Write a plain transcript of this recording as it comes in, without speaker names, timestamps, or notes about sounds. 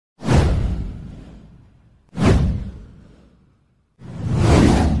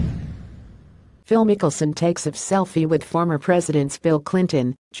Phil Mickelson takes a selfie with former presidents Bill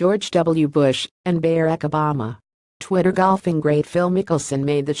Clinton, George W. Bush, and Barack Obama. Twitter golfing great Phil Mickelson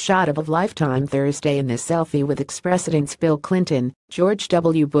made the shot of a lifetime Thursday in this selfie with ex-presidents Bill Clinton, George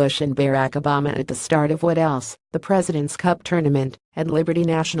W. Bush and Barack Obama at the start of what else, the President's Cup tournament, at Liberty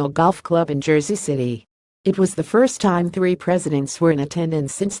National Golf Club in Jersey City. It was the first time 3 presidents were in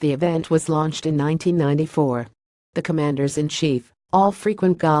attendance since the event was launched in 1994. The commanders-in-chief, all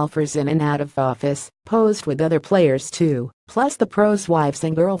frequent golfers in and out of office, posed with other players too, plus the pros' wives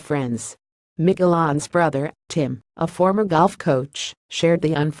and girlfriends. Mickelson's brother, Tim, a former golf coach, shared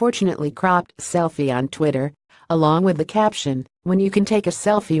the unfortunately cropped selfie on Twitter, along with the caption, "When you can take a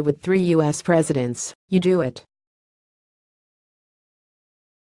selfie with 3 U.S. presidents, you do it."